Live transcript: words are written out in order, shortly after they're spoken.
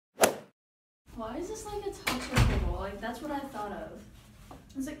Why is this like a touchable? Like that's what I thought of.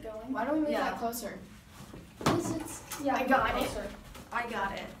 Is it going? Why don't we move that closer? Because it's Yeah, I got it. closer. I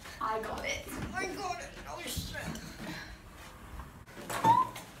got it. I got it. I got it. Oh shit.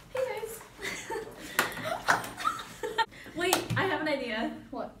 Hey guys. Wait, I have an idea.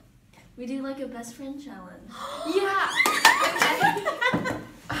 What? We do like a best friend challenge. Yeah.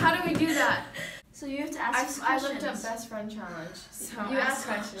 How do we do that? So you have to ask us I questions. looked up best friend challenge. So You ask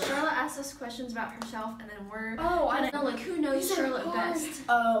questions. Charlotte asks us questions about herself, and then we're Oh, I gonna know like who knows Charlotte best.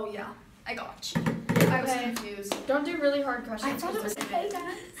 Oh yeah. I got you. I was confused. Don't do really hard questions. I thought it was hey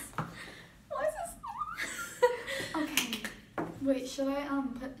guys. Why is this? Okay. Wait, should I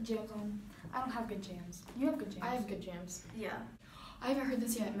put jams on? I don't have good jams. You have good jams. I have good jams. Yeah. I haven't heard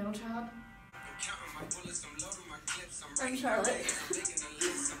this yet. Middle child. I'm Charlotte.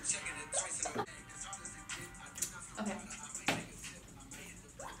 Okay.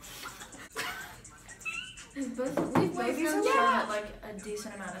 We've both known Charlotte like a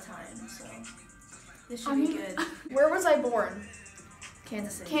decent amount of time, so this should be good. Where was I born?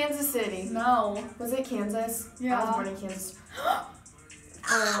 Kansas City. Kansas City. No. Was it Kansas? Yeah. I was born in Kansas.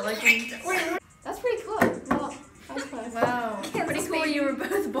 Like Wait, that's pretty cool. Well, that's fun. wow. Pretty cool you were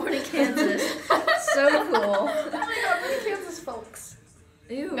both born in Kansas. So cool. Oh my god, we're Kansas folks.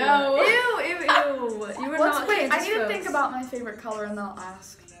 Ew. No. Ew, ew, ew. You were not Wait, Kansas I need to folks. think about my favorite color and then I'll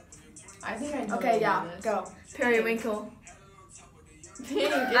ask. I think I know. Okay, yeah, this. go. Periwinkle.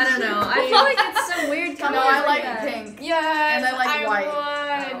 Pink. I don't know. I feel like it's some weird color. No, I like that. pink. Yes. And I like white.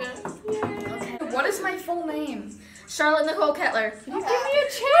 Won. Okay. What is my full name? Charlotte Nicole Kettler. You give me a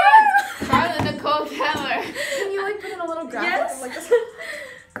chance. Charlotte Nicole Kettler. Can you like put in a little graphic? Yes. Like this?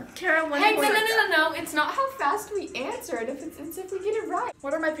 Kara won. Hey, no. It's not how fast we answer it. It's if we get it right.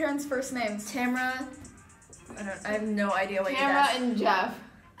 What are my parents' first names? Tamara. I have no idea what Tamara and Jeff.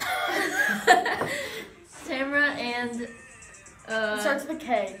 Tamara and It starts with a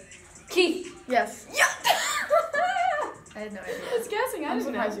K. Keith. Yes. I had no I idea. was guessing. I I'm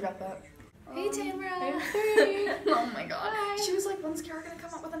didn't know. surprised you got that. Hey Tamara. Oh my god. Hi. She was like, when's Kara gonna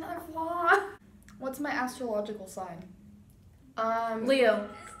come up with another vlog? What's my astrological sign? Leo.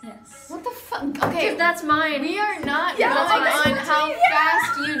 Yes. What the fuck? Okay, Okay, that's mine. we are not Yeah, going that's on mine. how Yeah.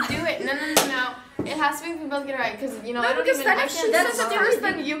 fast you do it. No. It has to be if we both get it right, because I No, don't because even. then I if she can't says do it that. first,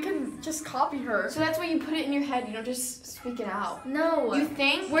 then you can just copy her. So that's why you put it in your head. You don't just speak it out. No. You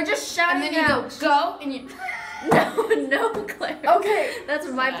think, We're just and shouting then you out. go, and you. No, Claire. Okay. That's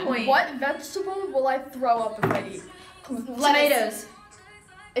my point. What vegetable will I throw up if I eat? Tomatoes.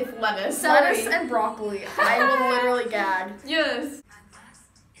 It's lettuce. Lettuce and broccoli. I will literally gag. Yes.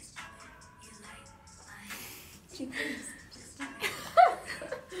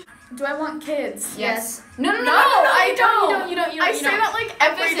 Do I want kids? Yes. No. No, I don't. You don't. I say that like I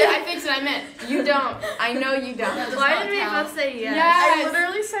every fixed it. day. I fixed it. I meant you don't. I know you don't. does Why not did we count. both say yes? Yeah. I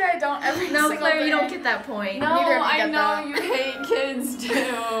literally say I don't every No, single Claire, day. you don't get that point. No, Neither of you I get know that. you hate kids too.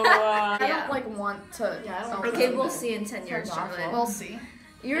 I Yeah. don't like want to. Yeah, I don't Okay, know. we'll see in 10 years, Sounds awful. Charlotte. We'll see.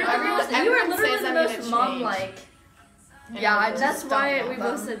 You're Yeah, everyone- you are everyone literally says the I'm most gonna mom-like. Yeah, I just That's don't why want we them.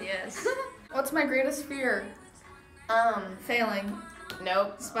 both said yes. What's my greatest fear? Failing.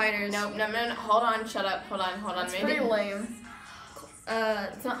 Nope. Spiders. Nope. No. Hold on. Shut up. Hold on. It's Maybe. pretty lame.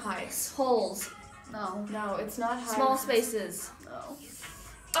 It's not heights. Holes. No. No, it's not heights. Small spaces.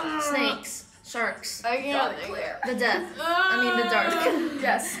 No. Snakes. Sharks. I Got can't it, think. Claire. The death. I mean the dark.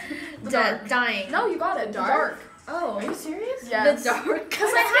 Yes. The Death. dark. Dying. No, you got it. Dark? Dark. Oh. Are you serious? Yes. The dark.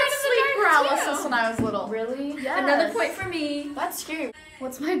 Because I had sleep paralysis when I was little. Really? Yes. Another point for me. That's scary.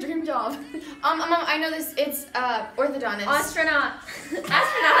 What's my dream job? I know this. It's orthodontist. Astronaut.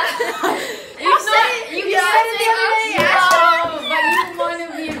 Astronaut. You said it. You Yeah, said I it. said it. But you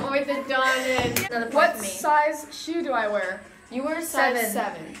want to be an orthodontist. Another point What for me. size shoe do I wear? You were size 7.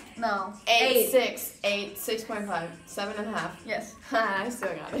 7. No. 8, 6, 8, 6.5, 7.5. Yes. I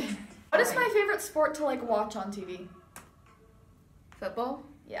still got it. What is my favorite sport to like watch on TV? Football.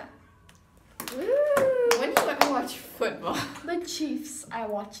 Yeah. When do you ever watch football? The Chiefs. I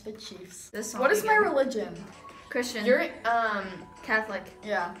watch the Chiefs. This song What is my again. religion? Christian. You're Catholic.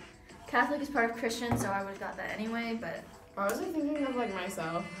 Yeah. Catholic is part of Christian, so I would have got that anyway, but I wasn't thinking of like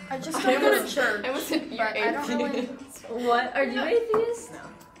myself. I just don't go to church. I wasn't. But I don't really. what? Are you atheist? No,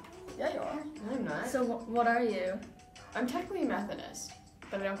 Yeah, you are. I'm not. So what are you? I'm technically Methodist,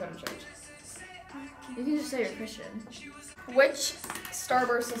 but I don't go to church. You can just say you're Christian. Which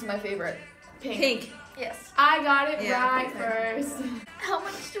Starburst is my favorite? Pink. Yes. I got it Yeah, right okay. first. How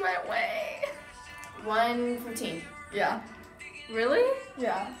much do I weigh? 115. Yeah. Really?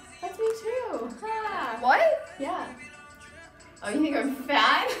 Yeah. That's me too. Ha. What? Yeah. Oh, you think I'm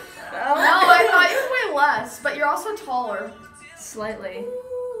fat? No, I taller. Slightly.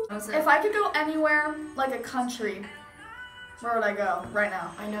 If I could go anywhere, like a country, where would I go right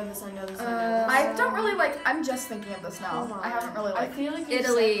now? I know this. I don't really like. I'm just thinking of this now. I haven't really I like. feel like you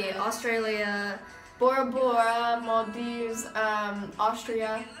Italy, said Australia, Bora Bora, Maldives,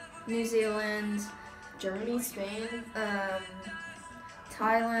 Austria, New Zealand, Germany, Spain,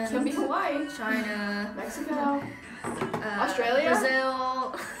 Thailand, could be Hawaii, China, Mexico, Australia?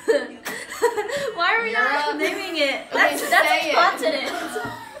 Brazil. Why are we not Europe. naming it? Okay, That's just a say it. continent.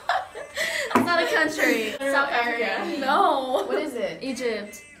 It's not a country. South Africa. No. What is it?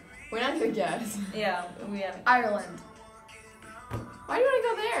 Egypt. We're not good guess. Yeah, we have. Ireland. Why do you want to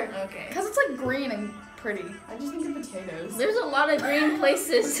go there? Okay. Because it's like green and pretty. I just think of potatoes. There's a lot of green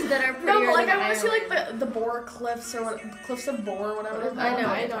places that are prettier No, but like than I want to see like Ireland. the Bora Cliffs or what, Cliffs of Bora, whatever. they're I called. know.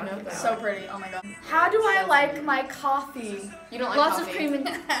 I don't know that. So pretty. Oh my god. How do I like my coffee? You don't like Lots coffee. of cream and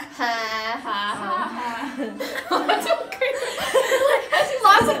Lots of cream.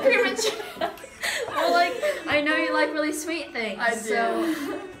 Lots of cream and sugar. well, like I know you like really sweet things. I do.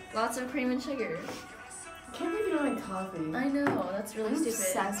 So lots of cream and sugar. I can't believe you don't like coffee. I know that's really I'm stupid.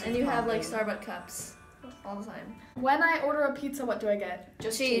 obsessed And with you have like coffee. Starbucks cups all the time. When I order a pizza, what do I get?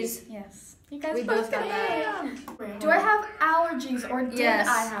 Just Cheese. Yes. You guys We both got that. Do I have allergies or did Yes.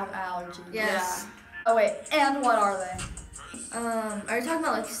 I have allergies? Yes. Oh wait, and what are they? Are you talking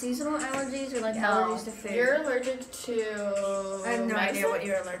about like seasonal allergies or like No. allergies to food? You're allergic to. I have no idea medicine? what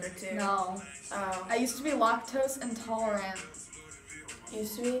you're allergic to. No. Oh. I used to be lactose intolerant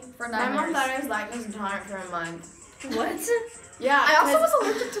Used to be. for My 9 mom years. thought I was lactose intolerant for a month. What? Yeah. I also 'cause- was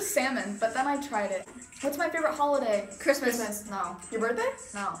allergic to salmon, but then I tried it. What's my favorite holiday? Christmas. No. Your birthday?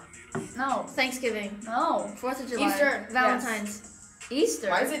 No. No. Thanksgiving. No. 4th of July. Easter. Valentine's. Easter.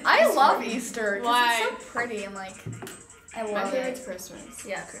 Why is it? I Easter? love Easter because Why? it's so pretty and like I My love favorite's it. Christmas.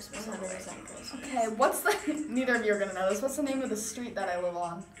 Yeah, Christmas. 100% Christmas. Okay, what's the neither of you are gonna know this. What's the name of the street that I live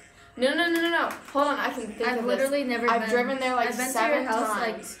on? No. Hold on, I can think I've of literally never I've been. driven there like I've been to 7 your house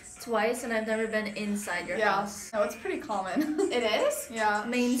times. like twice, and I've never been inside your house. No, it's pretty common. It is? Yeah.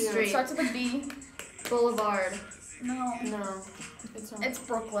 Main Shoot. It Street. starts with a B. Boulevard. No. No. It's not. It's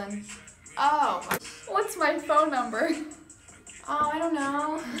Brooklyn. Oh. What's my phone number? Oh, I don't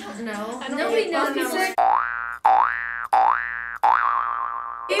know. No. I don't Nobody get knows phone these numbers.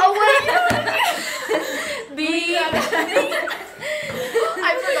 Oh wait.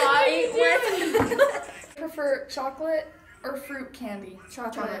 I forgot. Prefer chocolate or fruit candy?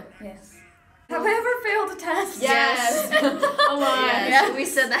 Chocolate. Yes. Have I ever failed a test? Yes. Oh my. Yes, Yeah. we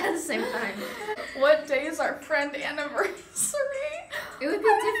said that at the same time. What day is our friend anniversary? It would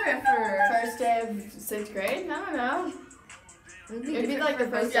be different for. First day of 6th grade? I don't know. It'd be different like the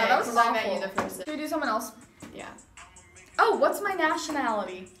for first Yeah, day. that was 'cause I met awful. you the first day. Should we do someone else? Yeah. Oh, what's my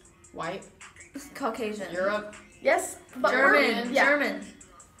nationality? White. Caucasian. Europe. Yes, but German. Yeah. German.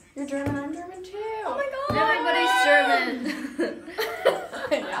 You're German. I'm German too. Oh my god. Everybody's German.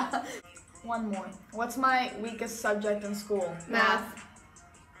 Yeah. One more. What's my weakest subject in school? Math.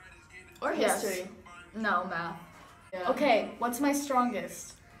 Or Yes. history. No, math. Yeah. Okay, what's my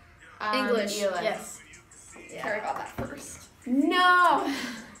strongest? English. ELA. Yes. Yeah. Carrie got that first. No.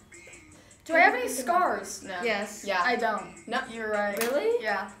 Do I have any scars? No. Yes. Yeah. I don't. No. You're right. Really?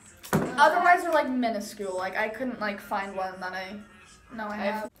 Yeah. Otherwise, they're like minuscule. Like I couldn't like find one that I. No, I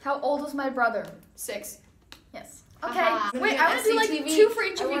have. How old is my brother? 6. Yes. Okay. Aha. Wait, I want to do like SCTV. 2 for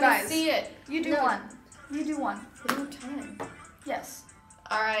each I of you wanna guys. see it. You do No. one. You do one. We don't have time. Yes.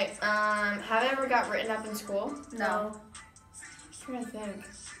 All right. Have I ever got written up in school? No. I'm trying to think.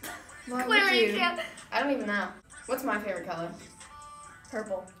 Why Clearly would you can't. I don't even know. What's my favorite color?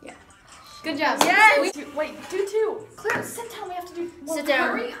 Purple. Good job. Yes. Wait, do 2. Claire, sit down. We have to do. Sit down.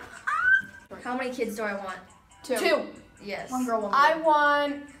 Hurry. How many kids do I want? 2. Yes. One girl, one boy. I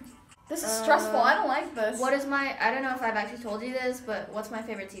want. This is stressful. I don't like this. What is my? I don't know if I've actually told you this, but what's my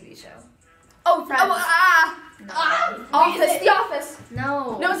favorite TV show? Oh, Friends. No. Office. The Office.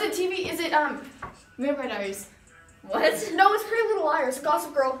 No. No, is it TV? Is it Vampire Diaries? What? No, it's Pretty Little Liars.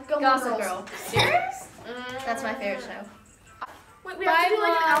 Gossip Girl. Gilmore Gossip Girls. Girl. Serious? That's my favorite show. Wait, we have to do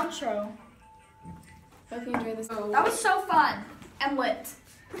like Bye, an outro. Hope you enjoyed this. That was so fun and lit.